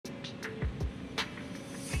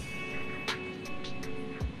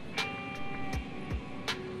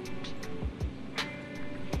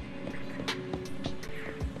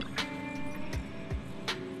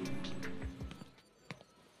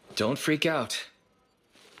Don't freak out.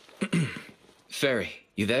 Fairy,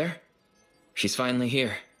 you there? She's finally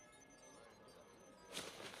here.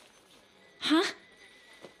 Huh?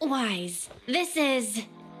 Wise, this is...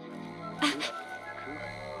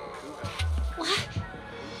 What?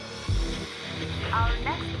 Our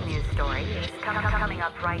next news story is coming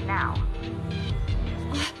up right now.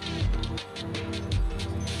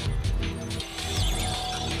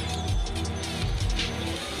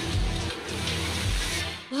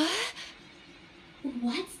 What?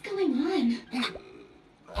 What's going on?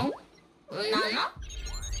 Nana?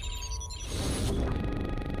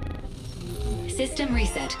 System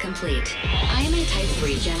reset complete. I am a Type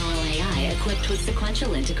 3 General AI equipped with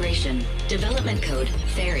sequential integration. Development code,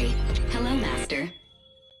 Fairy. Hello, Master.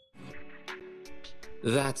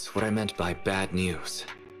 That's what I meant by bad news.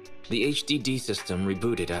 The HDD system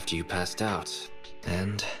rebooted after you passed out,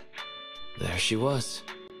 and there she was.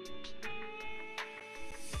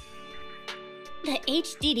 The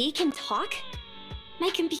HDD can talk? My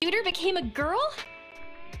computer became a girl?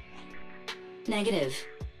 Negative.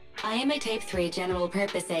 I am a Type 3 General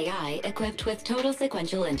Purpose AI equipped with total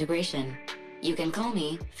sequential integration. You can call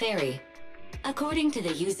me Fairy. According to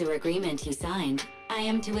the user agreement you signed, I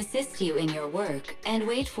am to assist you in your work and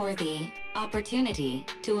wait for the opportunity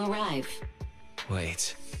to arrive.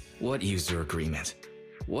 Wait, what user agreement?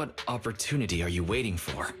 What opportunity are you waiting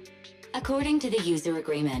for? According to the user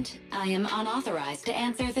agreement, I am unauthorized to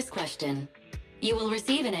answer this question. You will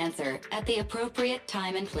receive an answer at the appropriate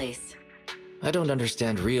time and place. I don't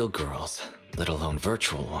understand real girls, let alone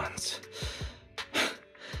virtual ones.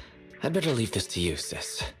 I'd better leave this to you,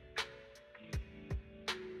 sis.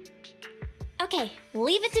 Okay,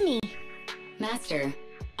 leave it to me. Master,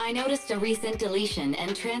 I noticed a recent deletion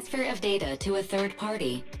and transfer of data to a third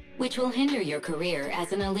party, which will hinder your career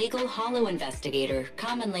as an illegal holo investigator,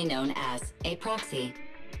 commonly known as a proxy.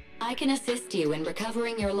 I can assist you in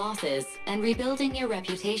recovering your losses and rebuilding your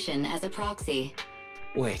reputation as a proxy.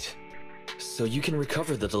 Wait, so you can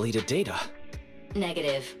recover the deleted data?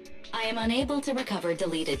 Negative. I am unable to recover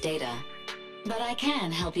deleted data, but I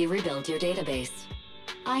can help you rebuild your database.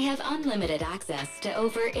 I have unlimited access to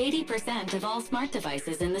over 80% of all smart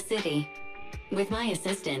devices in the city. With my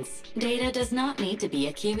assistance, data does not need to be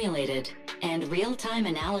accumulated, and real-time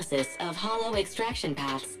analysis of holo extraction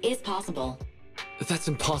paths is possible. That's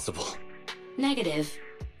impossible. Negative.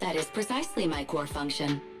 That is precisely my core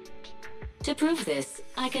function. To prove this,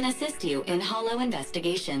 I can assist you in holo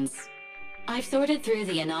investigations. I've sorted through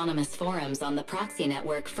the anonymous forums on the proxy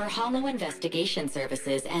network for holo investigation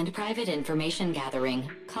services and private information gathering,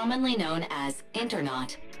 commonly known as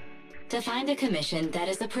Internaut, to find a commission that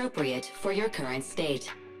is appropriate for your current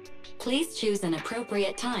state. Please choose an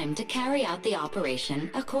appropriate time to carry out the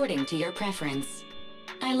operation according to your preference.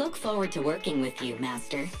 I look forward to working with you,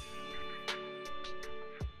 Master.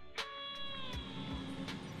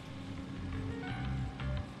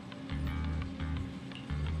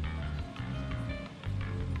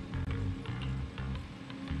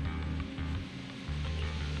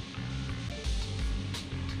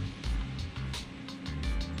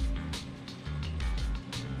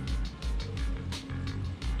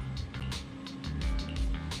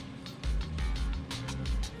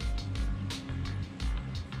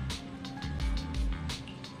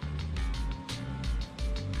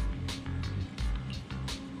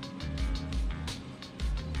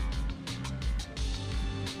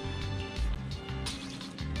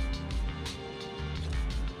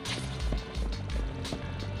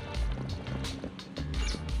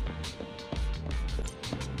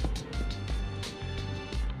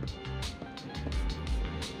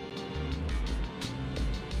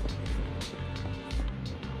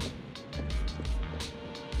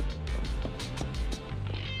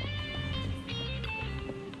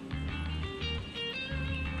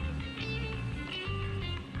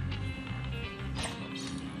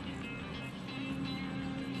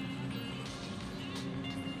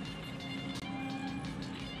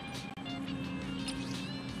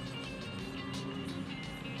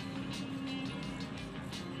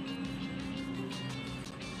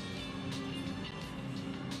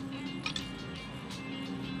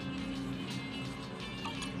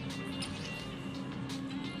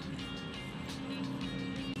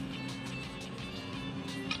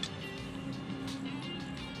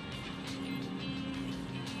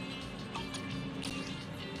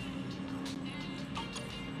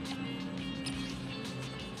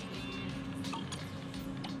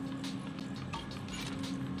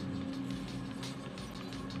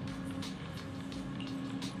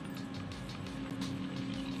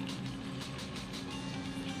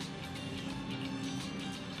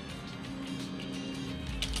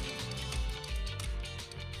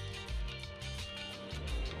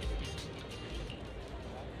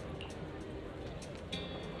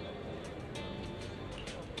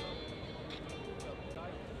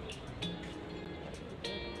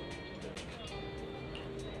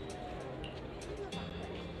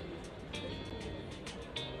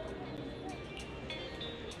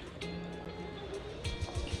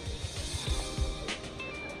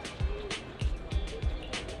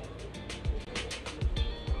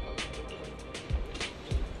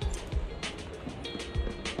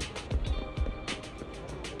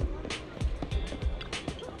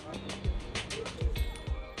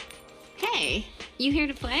 You here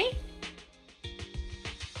to play?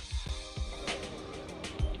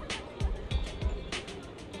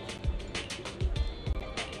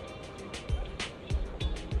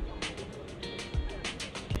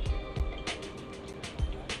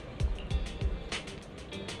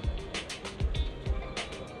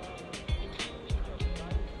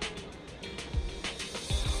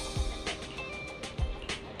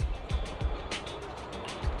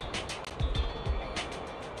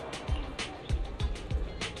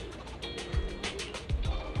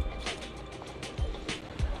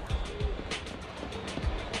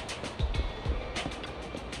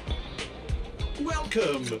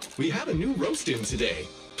 Welcome! We have a new roast in today.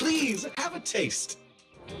 Please, have a taste.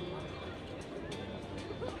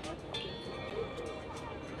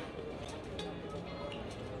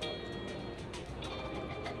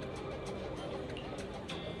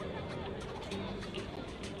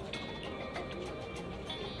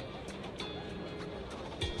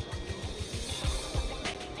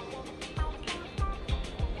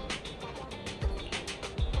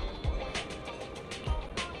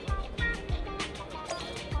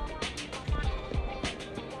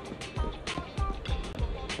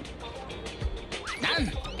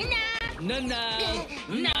 No.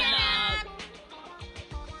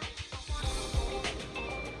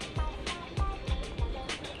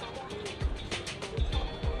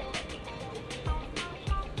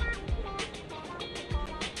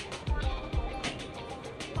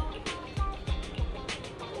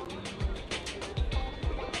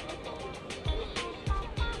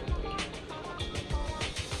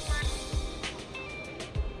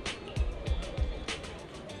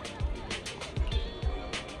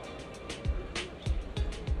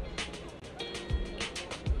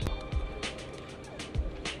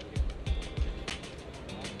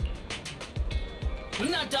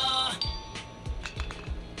 Nada.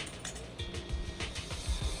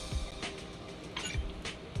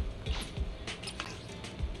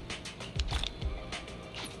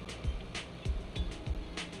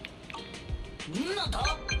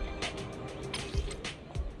 Nada.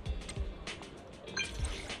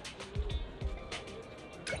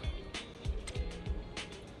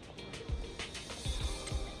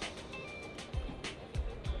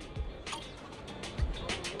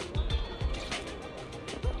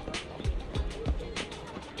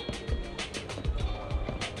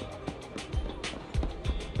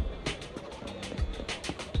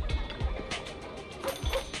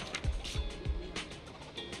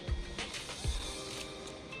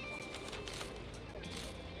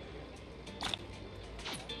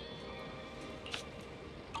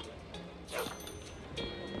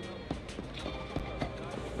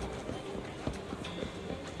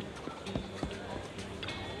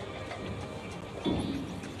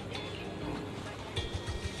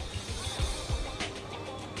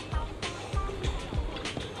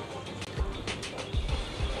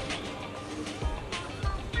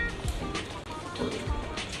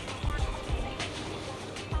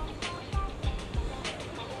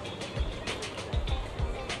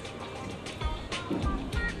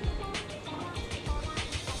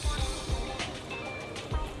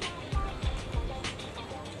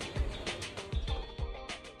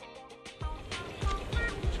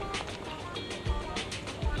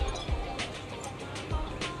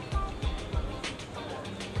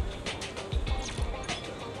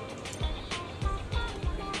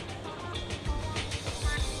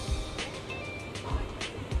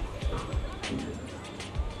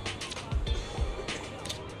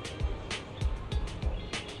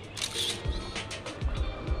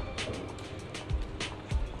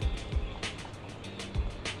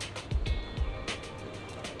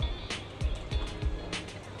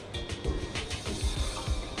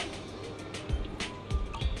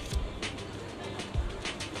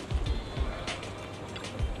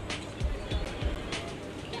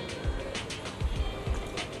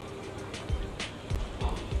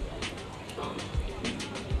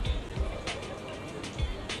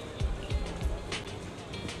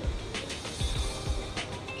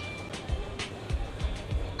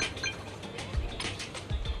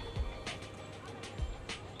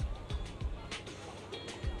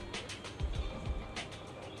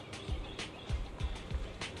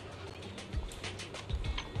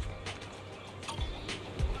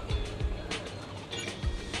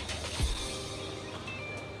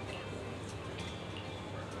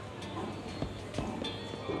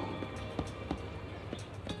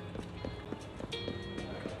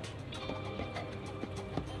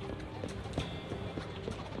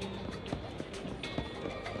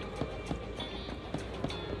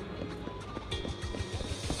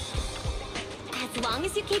 long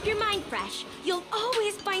as you keep your mind fresh, you'll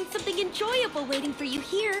always find something enjoyable waiting for you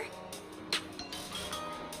here.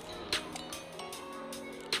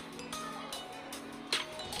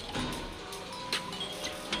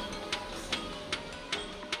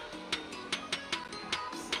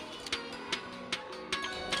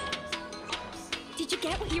 Did you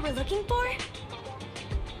get what you were looking for?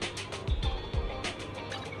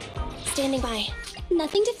 Standing by.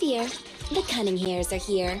 Nothing to fear. The cunning hairs are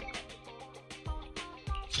here.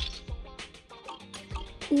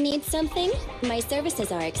 Need something? My services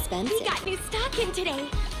are expensive. We got new stock in today.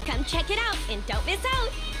 Come check it out and don't miss out.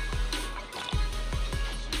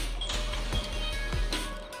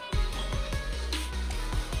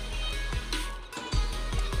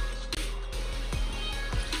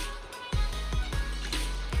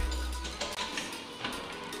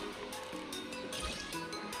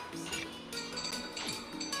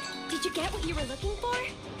 Did you get what you were looking for?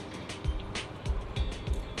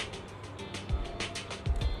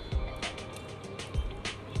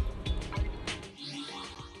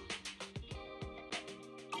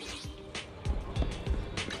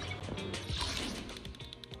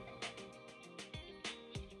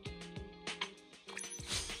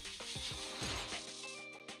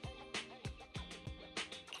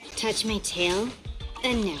 Touch my tail?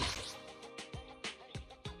 No.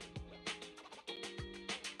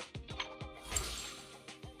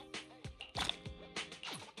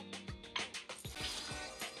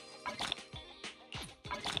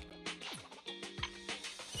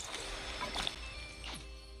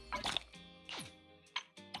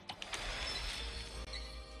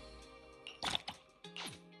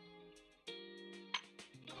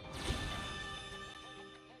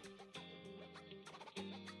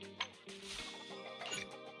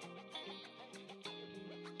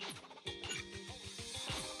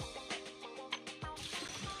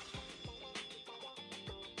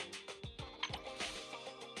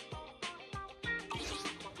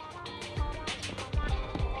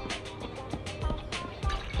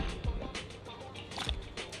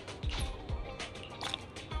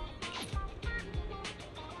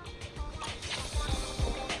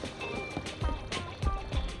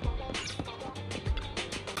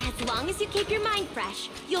 As long as you keep your mind fresh,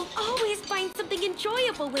 you'll always find something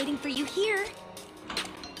enjoyable waiting for you here.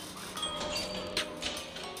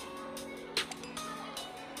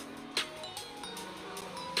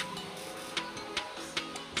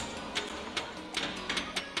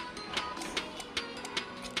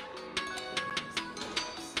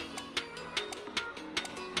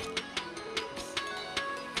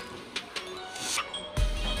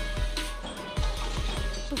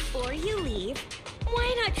 Before you leave,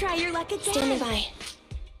 why not try your luck again? Standing by.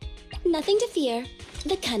 Nothing to fear.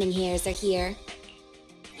 The cunning hairs are here.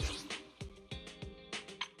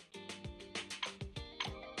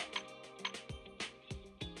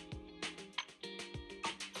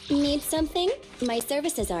 Need something? My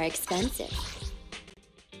services are expensive.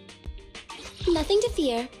 Nothing to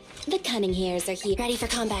fear. The cunning hairs are here. Ready for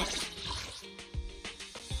combat.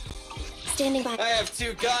 Standing by. I have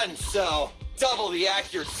 2 guns, so double the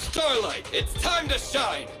accuracy. Starlight, it's time to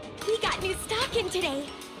shine! We got new stock in today.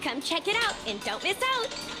 Come check it out and don't miss out.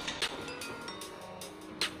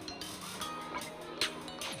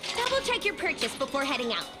 Double check your purchase before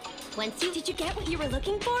heading out. Did you get what you were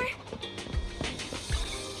looking for?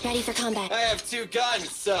 Ready for combat. I have 2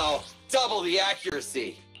 guns, so double the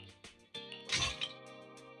accuracy.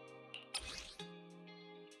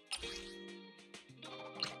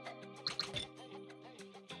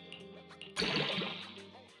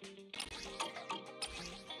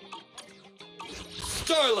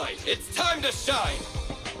 Starlight, it's time to shine!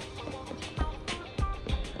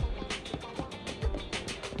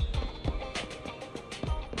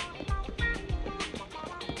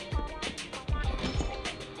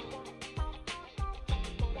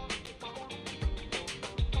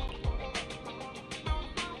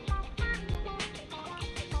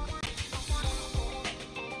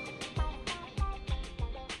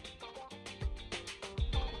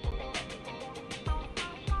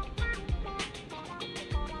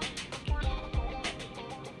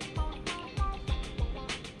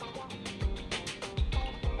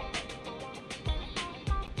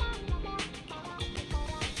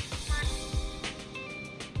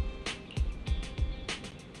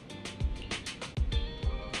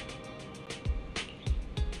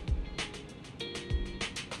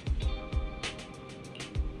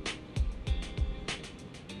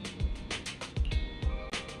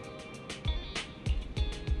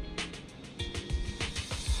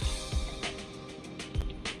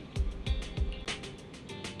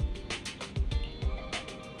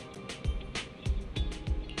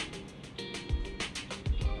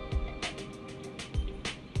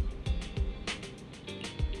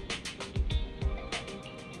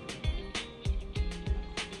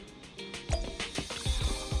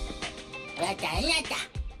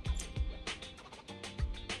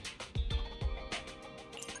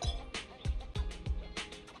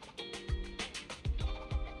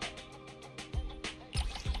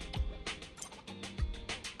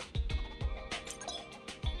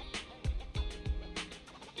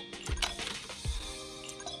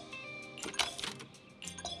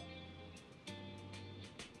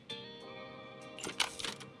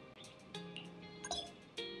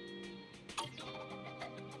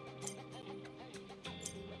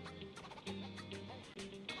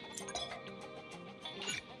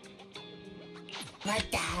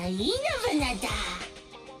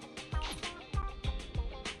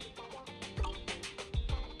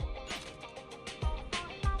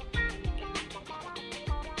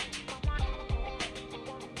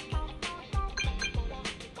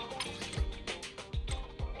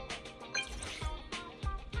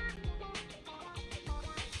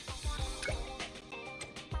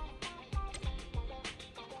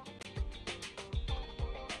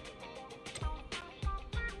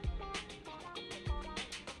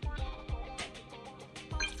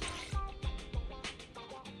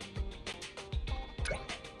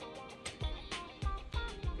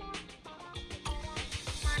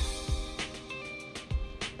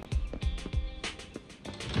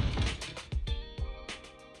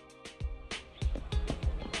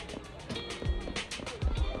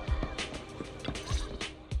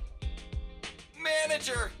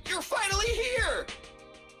 Manager, you're finally here!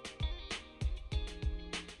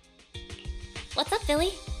 What's up,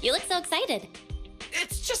 Philly? You look so excited.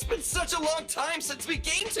 It's just been such a long time since we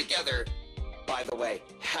gamed together. By the way,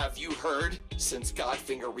 have you heard? Since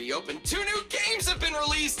Godfinger reopened, 2 new games have been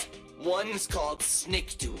released! One's called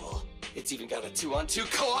Snake Duel. It's even got a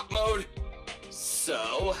 2-on-2 co-op mode.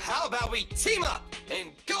 So, how about we team up and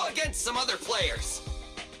go against some other players?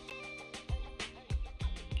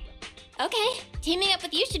 Okay, teaming up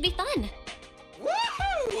with you should be fun.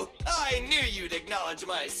 Woohoo! I knew you'd acknowledge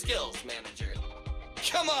my skills, manager.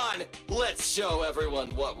 Come on, let's show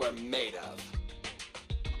everyone what we're made of.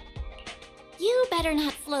 You better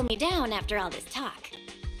not slow me down after all this talk.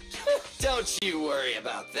 Don't you worry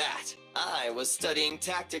about that. I was studying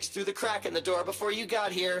tactics through the crack in the door before you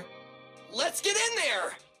got here. Let's get in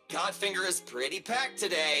there! Godfinger is pretty packed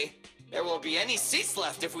today. There won't be any seats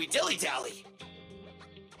left if we dilly-dally.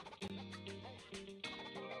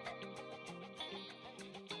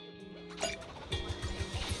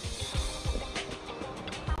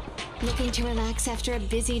 Looking to relax after a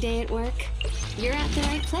busy day at work? You're at the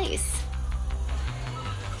right place.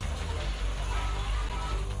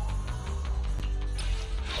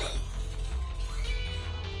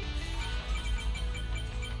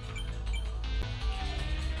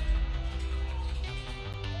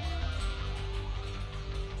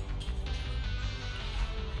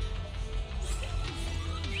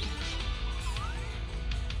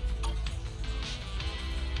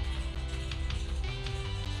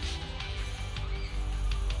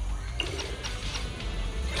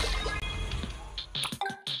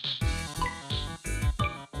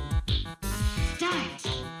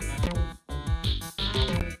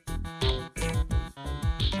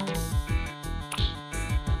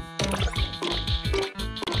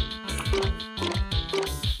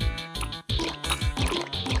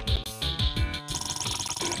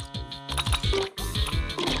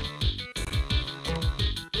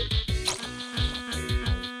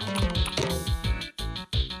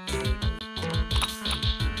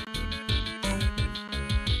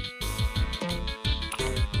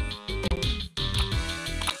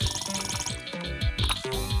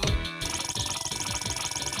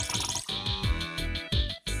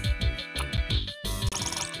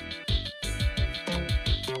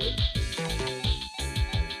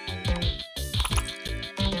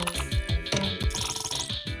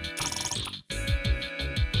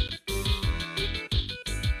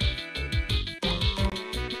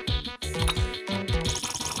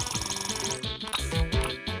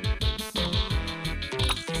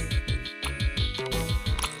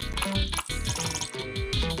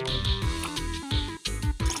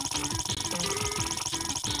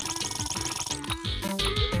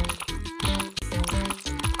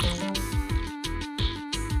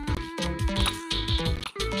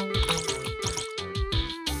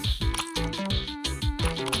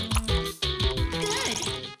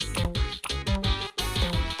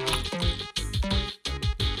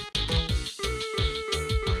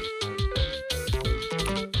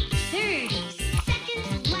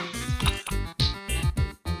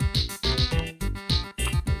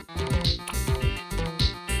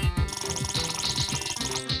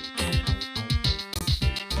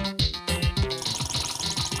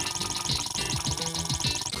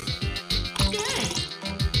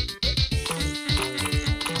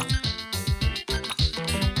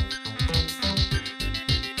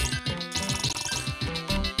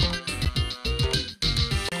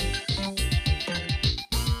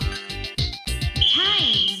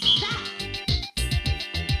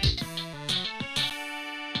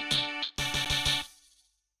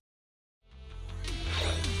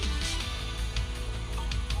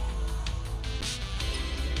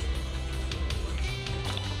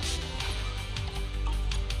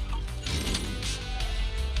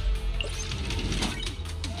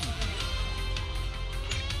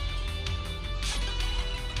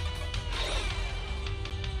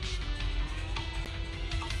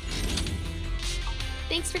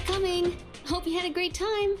 Thanks for coming. Hope you had a great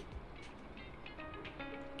time.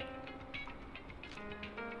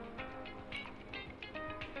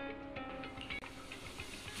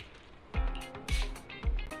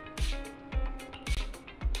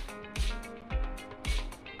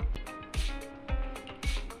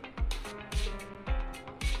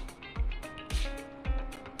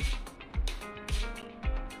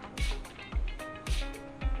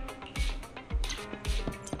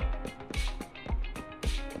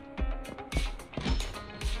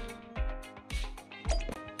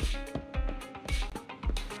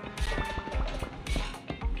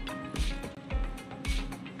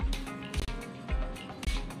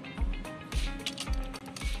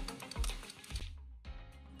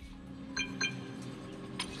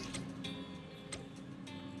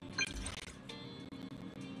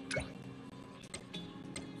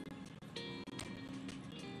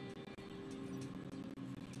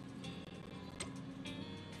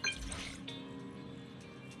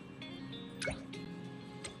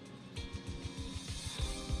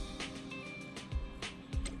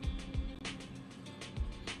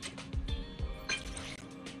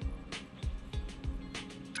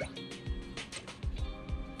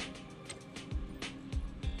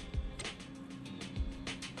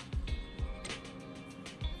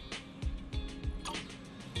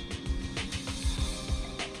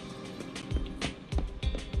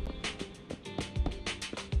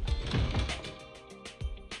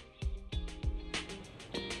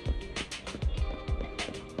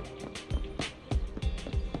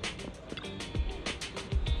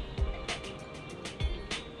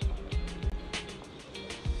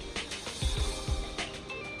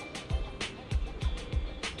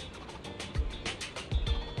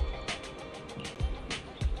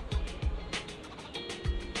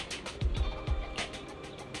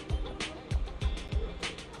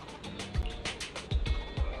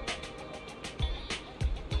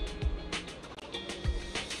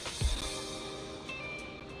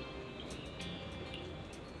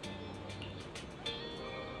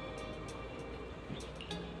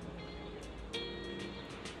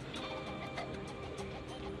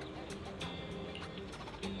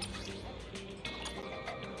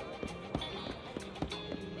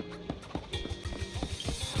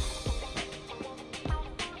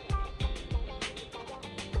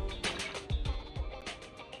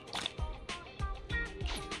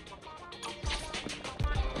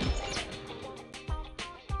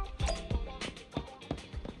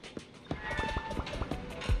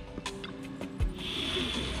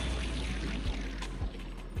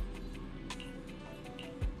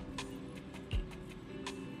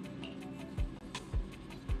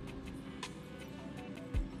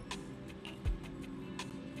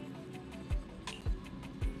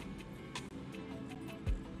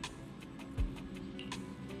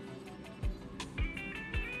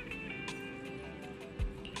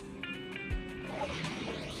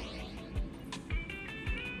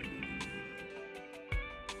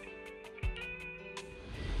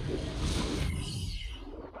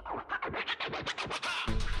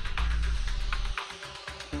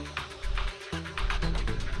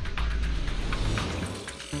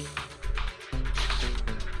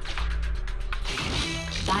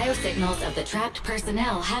 Biosignals of the trapped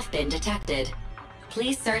personnel have been detected.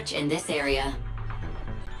 Please search in this area.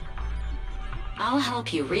 I'll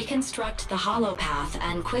help you reconstruct the hollow path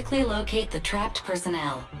and quickly locate the trapped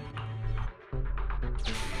personnel.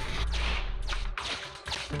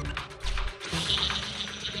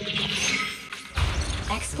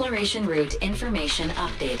 Exploration route information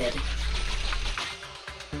updated.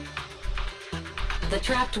 The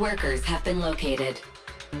trapped workers have been located.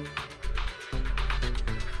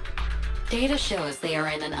 Data shows they are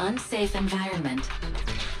in an unsafe environment.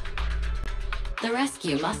 The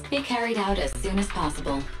rescue must be carried out as soon as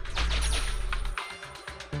possible.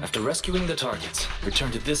 After rescuing the targets,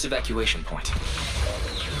 return to this evacuation point.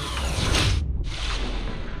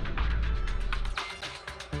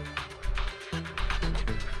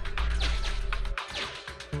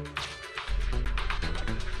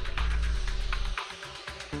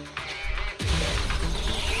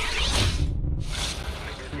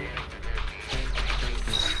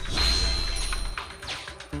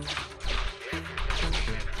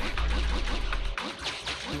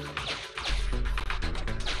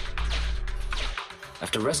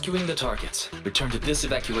 After rescuing the targets, return to this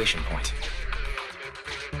evacuation point.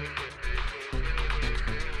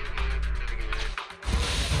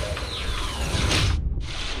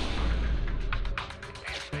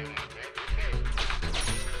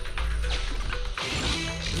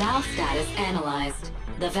 Valve status analyzed.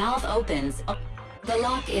 The valve opens. The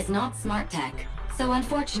lock is not smart tech. So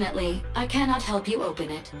unfortunately, I cannot help you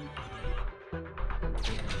open it.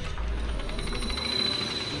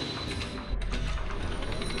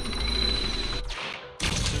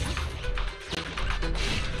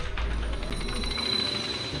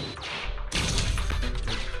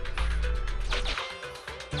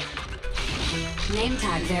 Name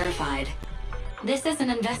tag verified. This is an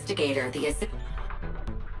investigator,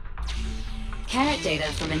 Carrot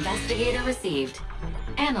data from investigator received.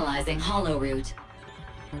 Analyzing hollow root.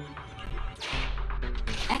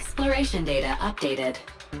 Exploration data updated.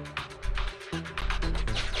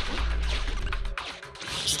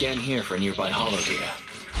 Scan here for nearby hollow data.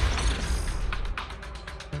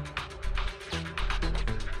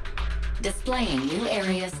 Displaying new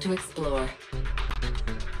areas to explore.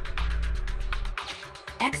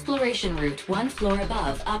 Exploration route 1 floor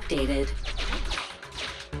above updated.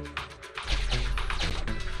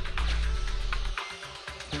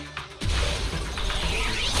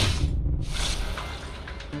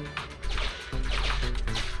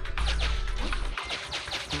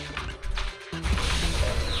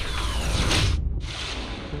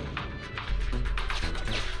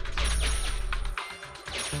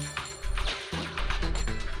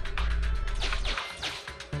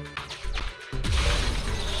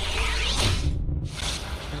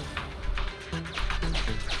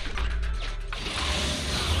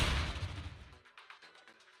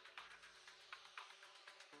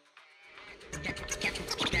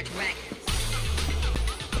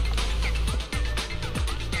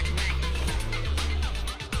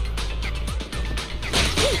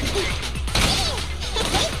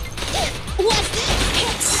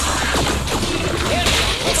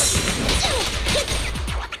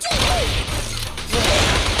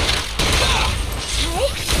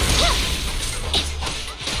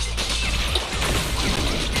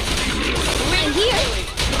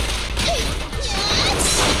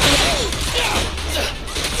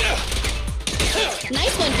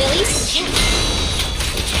 Nice one, Billy.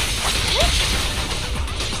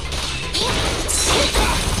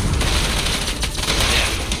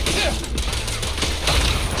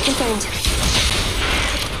 Confirmed.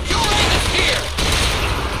 Your end is here!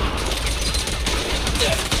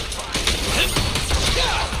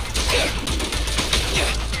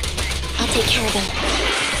 I'll take care of them.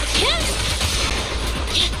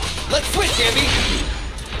 Let's switch, Ambi!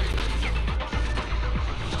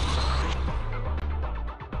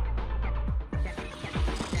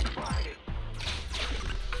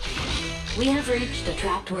 We have reached a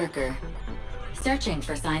trapped worker. Searching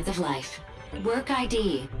for signs of life. Work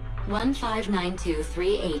ID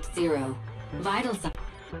 1592380. Vital sign.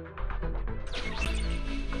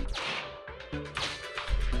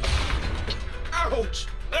 Ouch!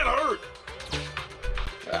 That hurt!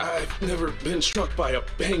 I've never been struck by a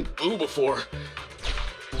bamboo before.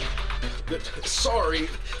 Sorry,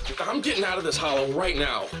 I'm getting out of this hollow right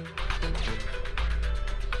now.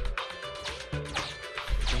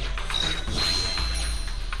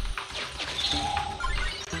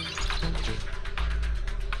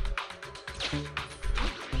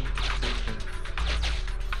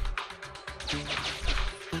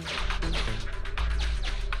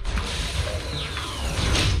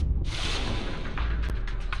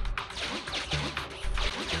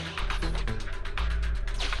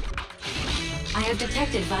 I have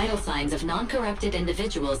detected vital signs of non-corrupted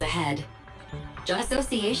individuals ahead.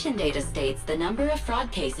 Association data states the number of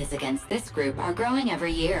fraud cases against this group are growing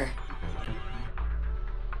every year.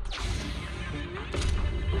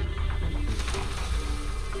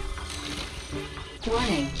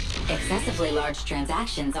 Warning. Excessively large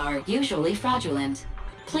transactions are usually fraudulent.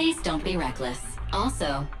 Please don't be reckless.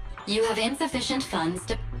 Also, you have insufficient funds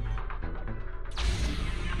to...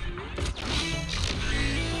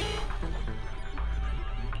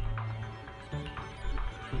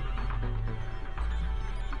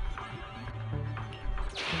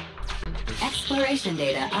 Exploration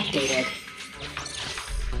data updated.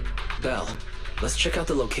 Belle, let's check out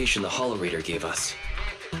the location the Hollow Raider gave us.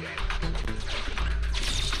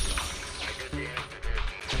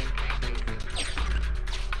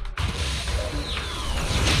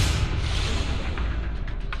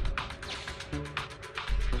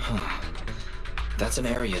 That's an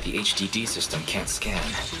area the HDD system can't scan.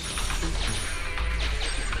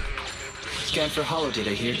 Scan for hollow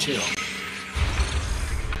data here too.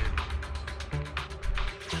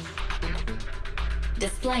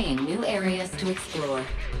 Displaying new areas to explore.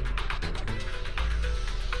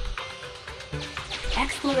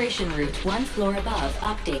 Exploration route 1 floor above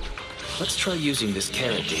update. Let's try using this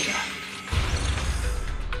carrot data.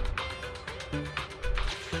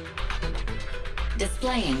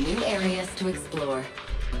 Displaying new areas to explore.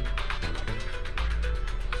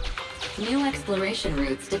 New exploration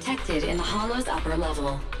routes detected in the Hollow's upper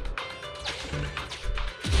level.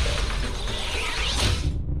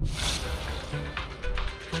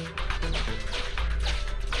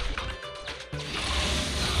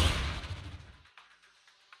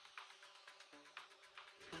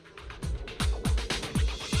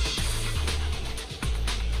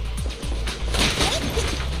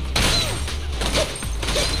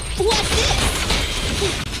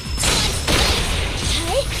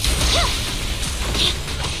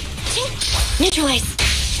 Neutralize!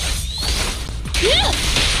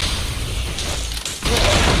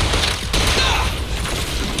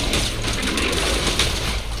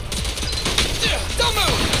 Don't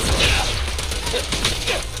move!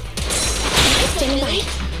 Standing by.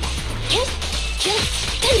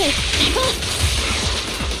 Thunder!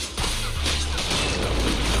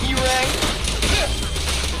 You rang?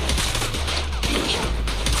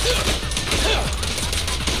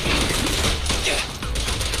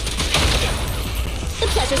 The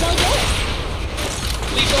pleasure's all yours!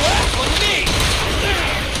 Leave the last one to me!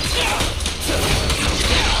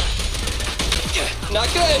 Not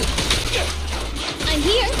good! I'm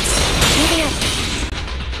here! Moving up.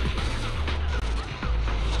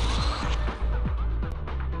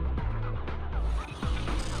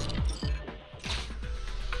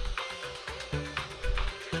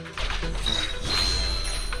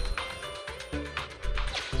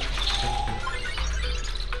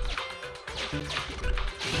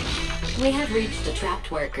 We have reached a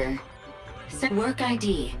trapped worker. Work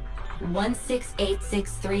ID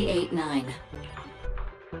 1686389.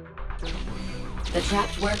 The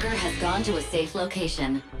trapped worker has gone to a safe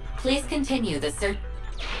location. Please continue the search.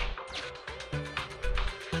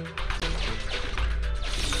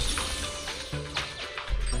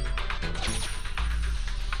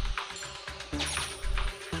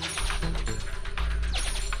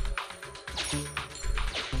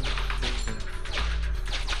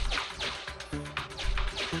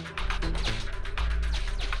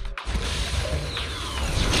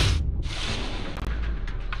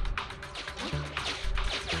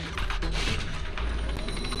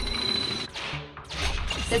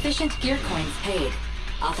 Sufficient gear coins paid.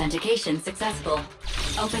 Authentication successful.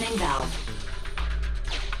 Opening valve.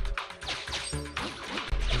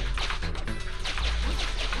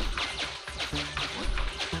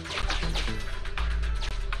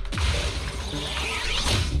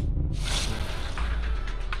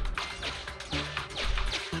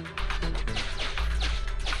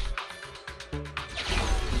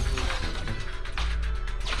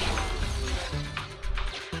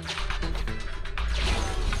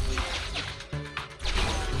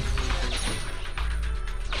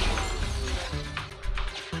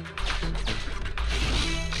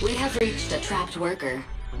 We have reached a trapped worker.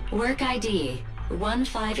 Work ID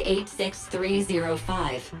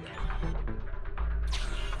 1586305.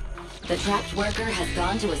 The trapped worker has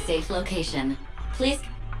gone to a safe location. Please.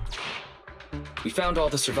 We found all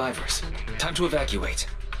the survivors. Time to evacuate.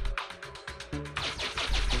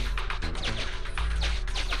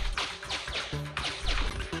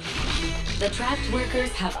 The trapped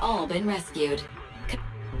workers have all been rescued.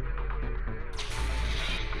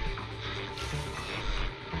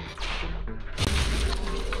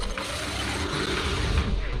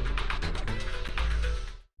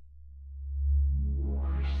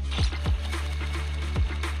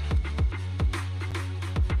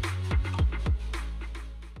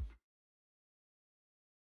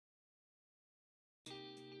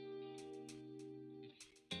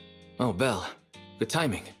 Oh, Belle. Good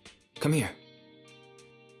timing. Come here.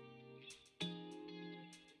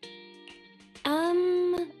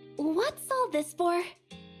 What's all this for?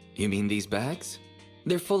 You mean these bags?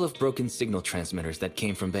 They're full of broken signal transmitters that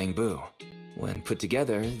came from Bangbu. When put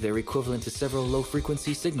together, they're equivalent to several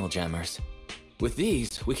low-frequency signal jammers. With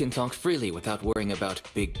these, we can talk freely without worrying about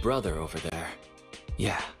Big Brother over there.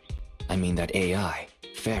 Yeah, I mean that AI,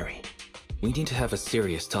 Fairy. We need to have a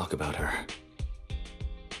serious talk about her.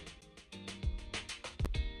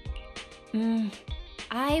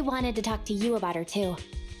 I wanted to talk to you about her too.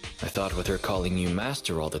 I thought with her calling you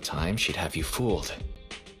Master all the time, she'd have you fooled.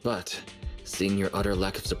 But seeing your utter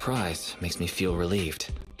lack of surprise makes me feel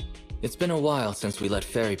relieved. It's been a while since we let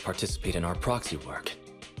Fairy participate in our proxy work,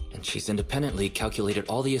 and she's independently calculated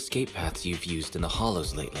all the escape paths you've used in the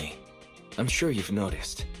Hollows lately. I'm sure you've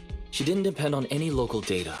noticed. She didn't depend on any local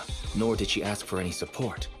data, nor did she ask for any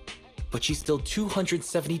support. But she's still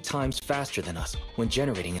 270 times faster than us when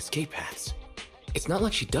generating escape paths. It's not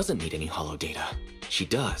like she doesn't need any hollow data. She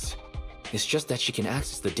does. It's just that she can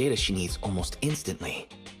access the data she needs almost instantly.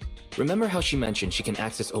 Remember how she mentioned she can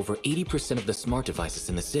access over 80% of the smart devices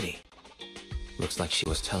in the city? Looks like she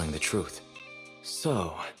was telling the truth.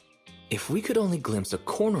 So, if we could only glimpse a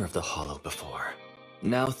corner of the hollow before,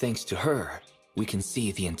 now thanks to her, we can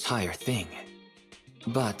see the entire thing.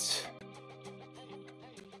 But...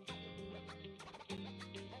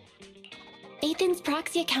 Ethan's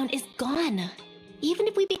proxy account is gone. Even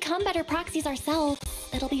if we become better proxies ourselves,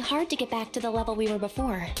 it'll be hard to get back to the level we were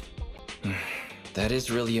before. That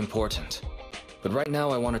is really important. But right now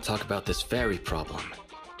I want to talk about this fairy problem.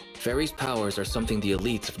 Fairy's powers are something the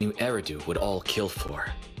elites of New Eridu would all kill for.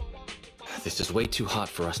 This is way too hot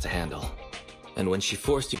for us to handle. And when she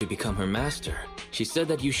forced you to become her master, she said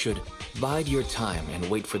that you should bide your time and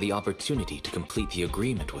wait for the opportunity to complete the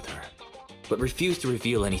agreement with her, but refuse to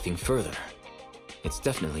reveal anything further. It's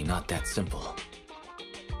definitely not that simple.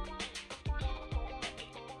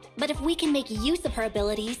 But if we can make use of her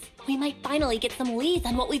abilities, we might finally get some leads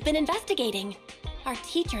on what we've been investigating. Our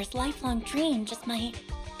teacher's lifelong dream just might...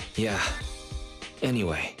 Yeah.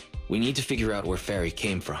 Anyway, we need to figure out where Fairy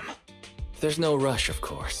came from. There's no rush, of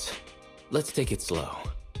course. Let's take it slow.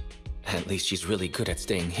 At least she's really good at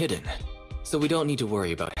staying hidden, so we don't need to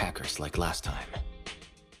worry about hackers like last time.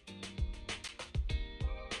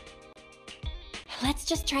 Let's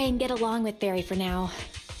just try and get along with Fairy for now.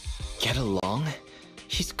 Get along?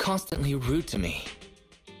 She's constantly rude to me.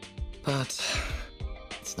 But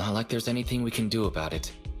it's not like there's anything we can do about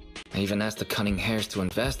it. I even asked the Cunning Hares to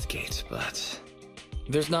investigate, but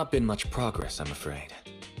there's not been much progress, I'm afraid.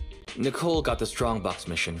 Nicole got the Strongbox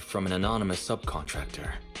mission from an anonymous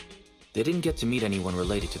subcontractor. They didn't get to meet anyone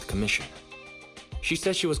related to the commission. She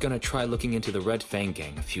said she was gonna try looking into the Red Fang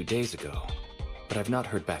gang a few days ago, but I've not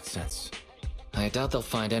heard back since. I doubt they'll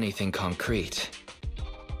find anything concrete.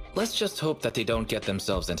 Let's just hope that they don't get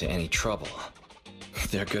themselves into any trouble.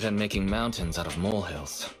 They're good at making mountains out of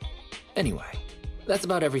molehills. Anyway, that's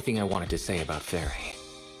about everything I wanted to say about Fairy.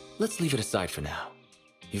 Let's leave it aside for now.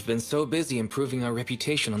 You've been so busy improving our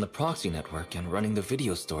reputation on the proxy network and running the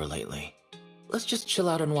video store lately. Let's just chill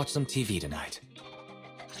out and watch some TV tonight.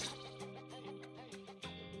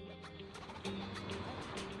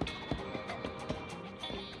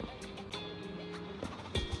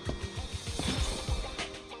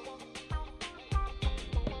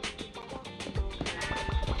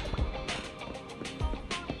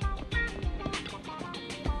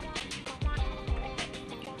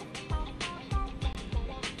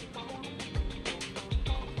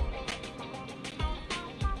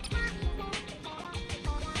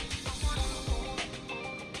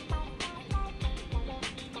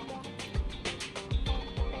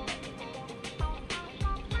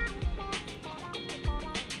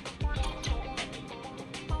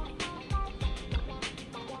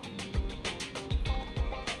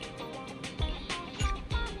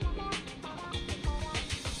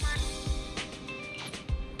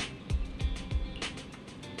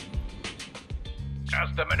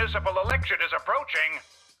 As the municipal election is approaching,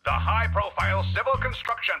 the high-profile civil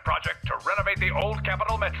construction project to renovate the old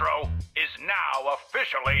Capital Metro is now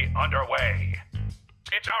officially underway.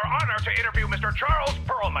 It's our honor to interview Mr. Charles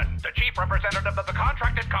Perlman, the chief representative of the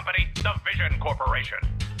contracted company, the Vision Corporation.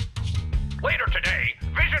 Later today,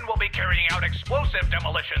 Vision will be carrying out explosive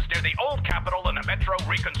demolitions near the old Capitol in the Metro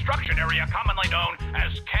reconstruction area commonly known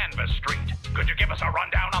as Canvas Street. Could you give us a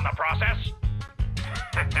rundown on the process?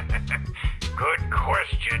 Good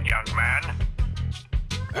question, young man.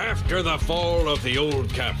 After the fall of the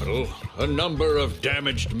old Capitol, a number of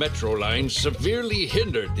damaged metro lines severely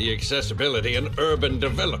hindered the accessibility and urban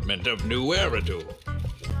development of New Eridu.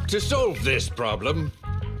 To solve this problem,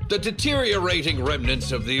 the deteriorating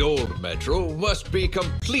remnants of the old metro must be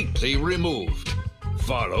completely removed,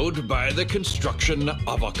 followed by the construction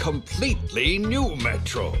of a completely new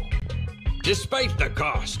metro. Despite the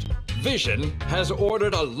cost, Vision has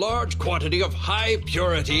ordered a large quantity of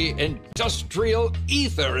high-purity industrial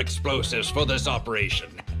ether explosives for this operation.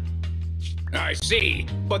 I see,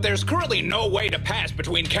 but there's currently no way to pass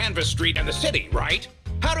between Canvas Street and the city, right?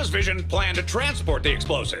 How does Vision plan to transport the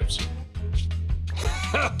explosives?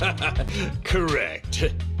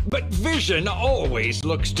 Correct. But Vision always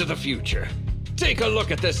looks to the future. Take a look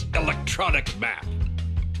at this electronic map.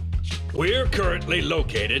 We're currently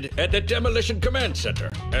located at the Demolition Command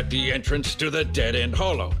Center, at the entrance to the dead-end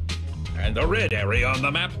hollow. And the red area on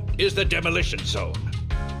the map is the Demolition Zone.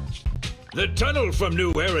 The tunnel from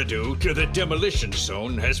New Eridu to the Demolition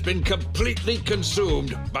Zone has been completely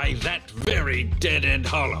consumed by that very dead-end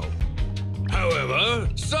hollow. However,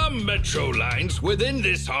 some metro lines within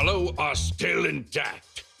this hollow are still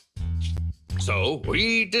intact. So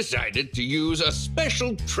we decided to use a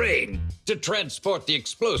special train to transport the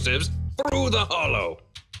explosives through the hollow.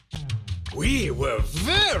 We were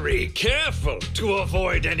very careful to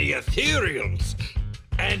avoid any ethereals,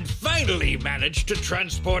 and finally managed to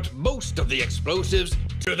transport most of the explosives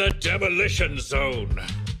to the demolition zone.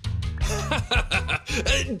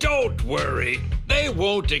 Don't worry, they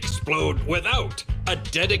won't explode without a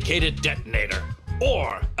dedicated detonator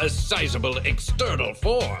or a sizable external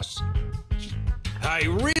force. I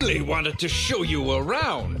really wanted to show you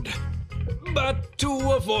around, but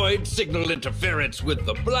to avoid signal interference with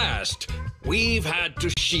the blast, we've had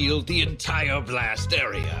to shield the entire blast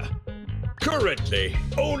area. Currently,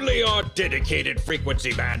 only our dedicated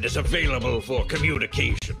frequency band is available for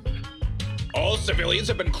communication. All civilians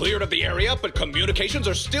have been cleared of the area, but communications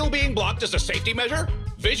are still being blocked as a safety measure?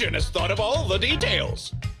 Vision has thought of all the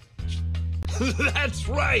details. That's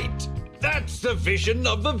right! That's the vision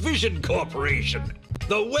of the Vision Corporation.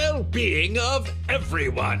 The well-being of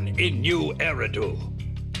everyone in New Eridu.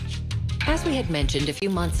 As we had mentioned a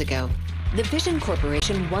few months ago, the Vision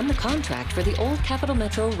Corporation won the contract for the Old Capital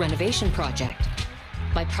Metro renovation project.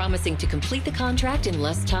 By promising to complete the contract in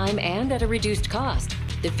less time and at a reduced cost,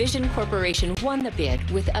 the Vision Corporation won the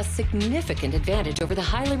bid with a significant advantage over the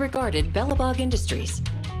highly regarded Bellabog Industries.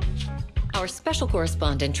 Our special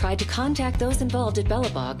correspondent tried to contact those involved at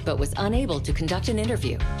Bellabog, but was unable to conduct an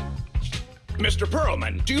interview. Mr.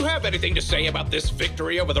 Perlman, do you have anything to say about this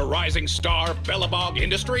victory over the rising star Bellabog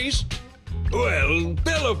Industries? Well,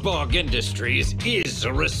 Bellabog Industries is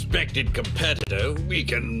a respected competitor we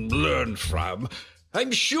can learn from.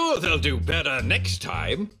 I'm sure they'll do better next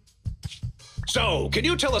time. So, can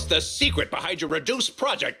you tell us the secret behind your reduced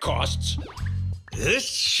project costs? This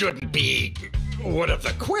shouldn't be one of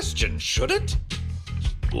the questions, should it?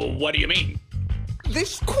 Well, what do you mean?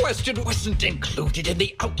 This question wasn't included in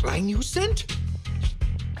the outline you sent?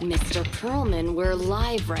 Mr. Perlman, we're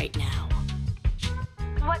live right now.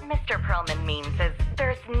 What Mr. Perlman means is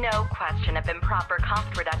there's no question of improper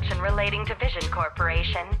cost reduction relating to Vision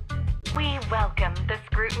Corporation. We welcome the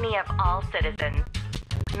scrutiny of all citizens.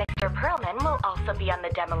 Mr. Perlman will also be on the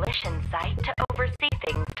demolition site to oversee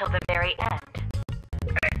things till the very end.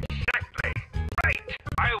 Exactly. Right.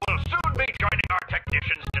 I will soon be joining our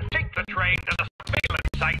technicians to take the train to the surveillance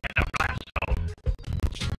site in the blast zone.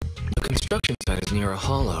 The construction site is near a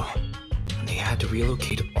hollow, and they had to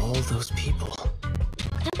relocate all those people.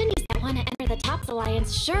 Companies that want to enter the TOPS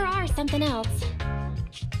Alliance sure are something else.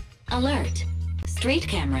 Alert. Street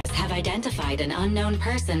cameras have identified an unknown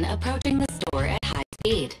person approaching the store at high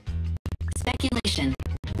speed. Speculation.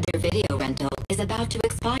 Their video rental is about to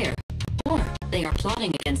expire, or they are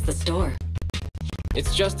plotting against the store.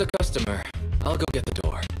 It's just a customer. I'll go get the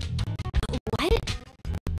door. What?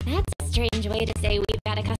 That's a strange way to say we've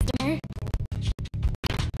got a customer.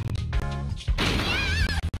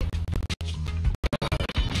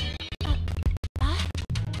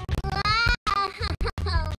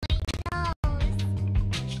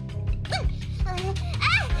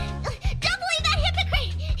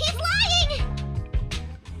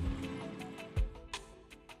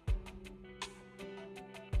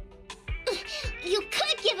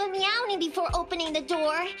 Before opening the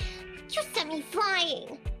door. You sent me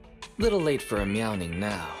flying. Little late for a meowing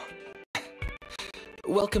now.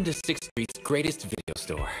 Welcome to 6th Street's greatest video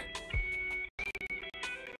store.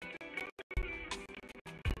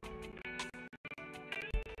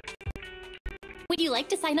 Would you like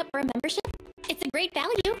to sign up for a membership? It's a great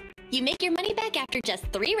value. You make your money back after just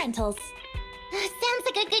 3 rentals. Sounds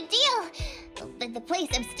like a good deal. But the place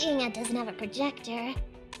I'm staying at doesn't have a projector. Never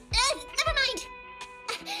mind.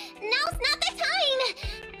 Now's not the time!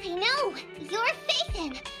 I know, you're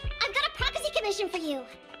Phaethon. I've got a prophecy commission for you.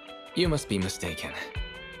 You must be mistaken.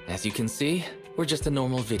 As you can see, we're just a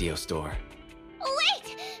normal video store.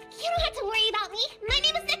 Wait! You don't have to worry about me. My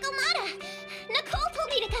name is Nicole. Nicole told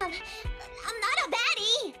me to come. I'm not a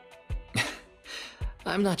baddie.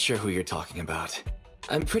 I'm not sure who you're talking about.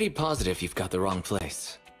 I'm pretty positive you've got the wrong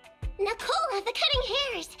place. Nicole of the Cutting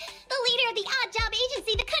Hairs, the leader of the odd job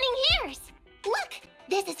agency, the Cutting Hairs. Look!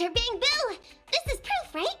 This is her Bang Boo! This is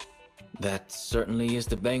proof, right? That certainly is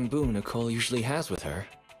the Bang Boo Nicole usually has with her.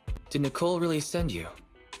 Did Nicole really send you?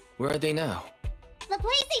 Where are they now? The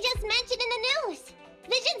place they just mentioned in the news!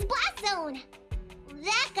 Vision's blast zone!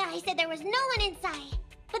 That guy said there was no one inside,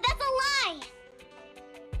 but that's a lie!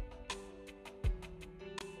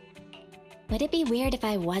 Would it be weird if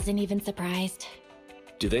I wasn't even surprised?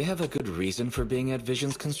 Do they have a good reason for being at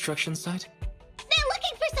Vision's construction site? They're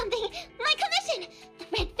looking for something! My commission! The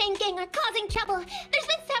Red Fang Gang are causing trouble! There's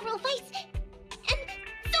been several fights! And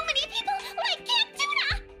so many people like Can't do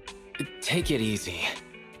that! take it easy.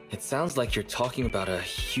 It sounds like you're talking about a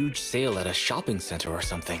huge sale at a shopping center or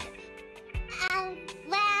something.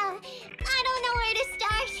 Well, I don't know where to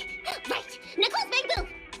start. Right, Nicole's Big Boo!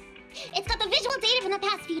 It's got the visual data from the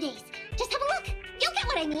past few days. Just have a look. You'll get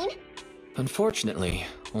what I mean. Unfortunately,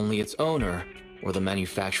 only its owner, or the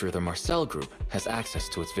manufacturer of the Marcel Group, has access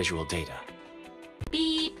to its visual data.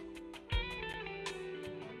 Beep.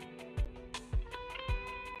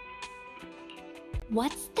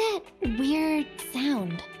 What's that weird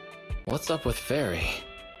sound? What's up with Fairy?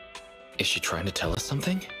 Is she trying to tell us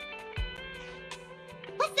something?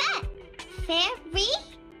 What's that? Fairy?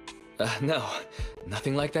 No.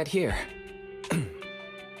 Nothing like that here.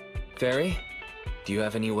 Fairy, do you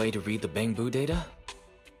have any way to read the Bangbu data?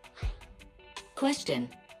 Question.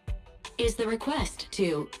 Is the request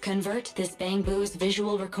to convert this Bangbu's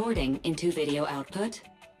visual recording into video output?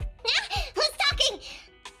 Who's talking?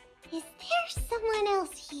 Is there someone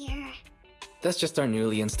else here? That's just our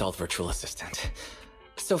newly installed virtual assistant.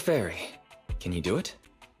 So Fairy, can you do it?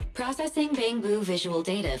 Processing Bangbu visual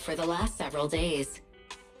data for the last several days.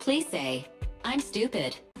 Please say, I'm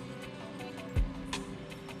stupid.